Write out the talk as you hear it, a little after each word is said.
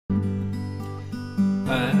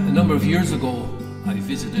A number of years ago, I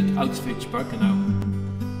visited Auschwitz-Birkenau,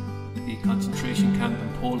 the concentration camp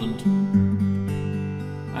in Poland,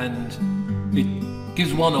 and it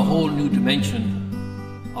gives one a whole new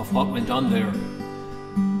dimension of what went on there.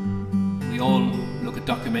 We all look at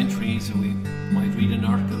documentaries and we might read an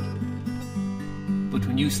article, but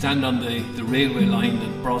when you stand on the railway line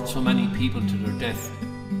that brought so many people to their death,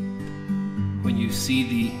 when you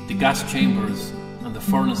see the gas chambers and the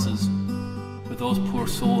furnaces where those poor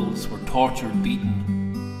souls were tortured, beaten,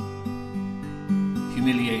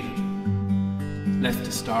 humiliated, left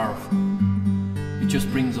to starve, it just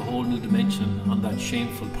brings a whole new dimension on that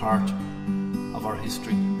shameful part of our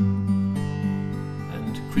history.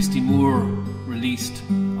 And Christy Moore released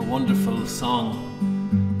a wonderful song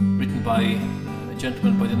written by a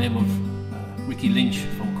gentleman by the name of Ricky Lynch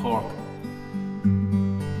from Cork,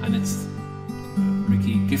 and it's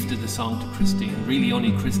Ricky gifted the song to Christy, and really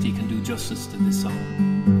only Christy can do justice to this song.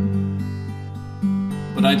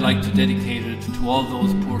 But I'd like to dedicate it to all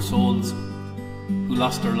those poor souls who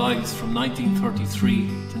lost their lives from 1933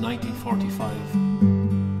 to 1945.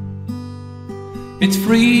 It's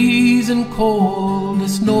freezing cold, the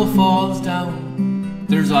snow falls down,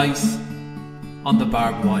 there's ice on the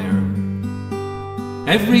barbed wire.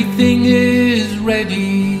 Everything is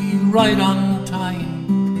ready, right on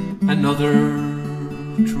time, another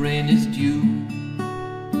train is due.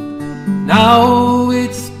 Now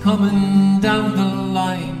it's coming down the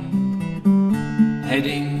line,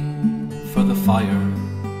 heading for the fire.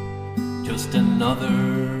 Just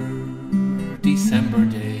another December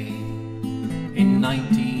day in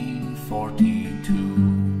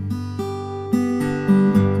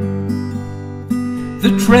 1942.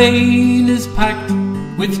 The train is packed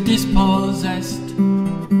with dispossessed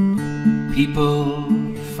people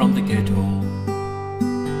from the ghetto,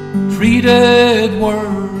 treated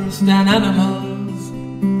worse than animals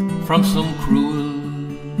from some cruel,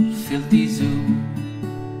 filthy zoo.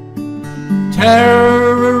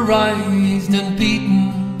 Terrorized and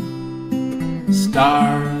beaten,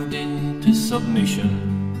 starved into submission.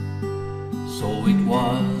 So it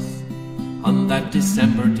was on that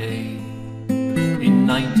December day in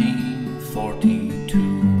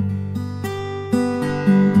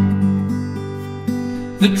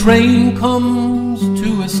 1942. The train comes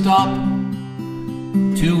to a stop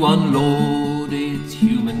to unload its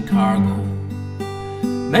human cargo,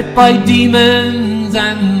 met by demons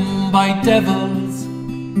and by devils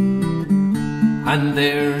and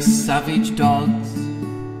their savage dogs.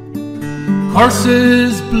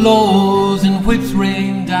 Curses, blows and whips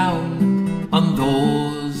rain down on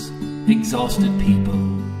those exhausted people,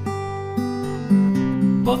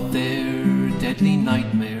 but their deadly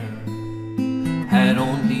nightmare had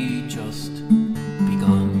only just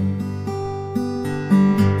begun.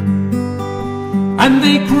 And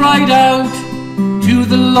they cried out to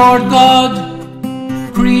the Lord God,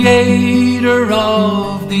 Creator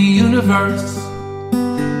of the universe.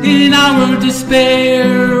 In our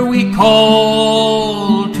despair we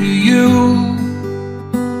call to you.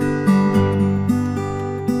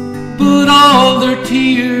 But all their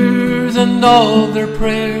tears and all their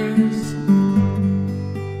prayers,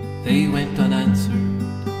 they went unanswered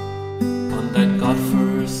on that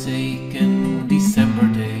God-forsaken December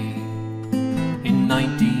day in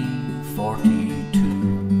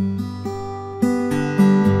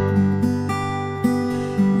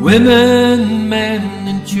 1942. Women, men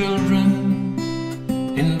and children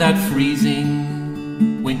in that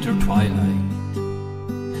freezing winter twilight,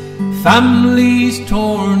 families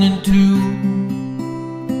torn in two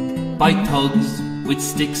by thugs with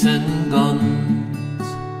sticks and guns,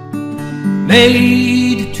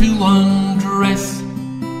 made to undress,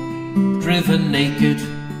 driven naked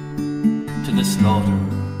to the slaughter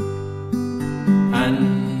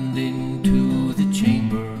and into the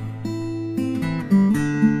chamber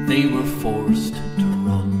they were forced to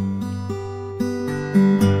run.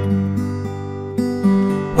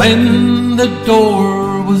 When the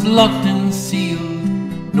door was locked and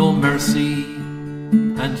sealed, no mercy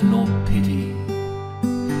and no pity,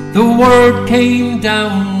 the word came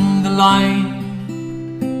down the line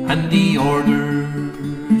and the order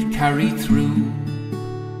carried through.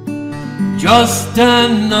 Just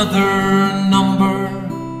another number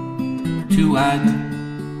to add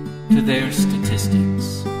to their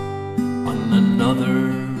statistics on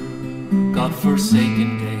another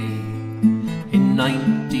God-forsaken day in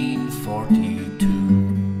 1942.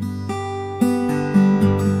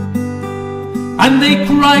 And they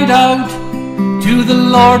cried out to the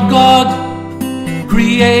Lord God,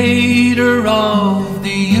 Creator of the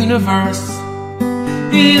universe.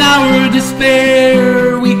 In our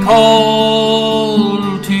despair we call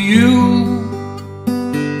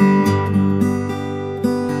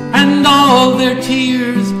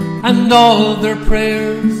and all their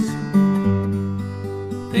prayers,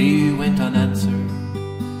 they went unanswered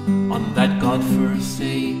on that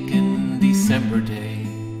God-forsaken December day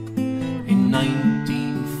in 19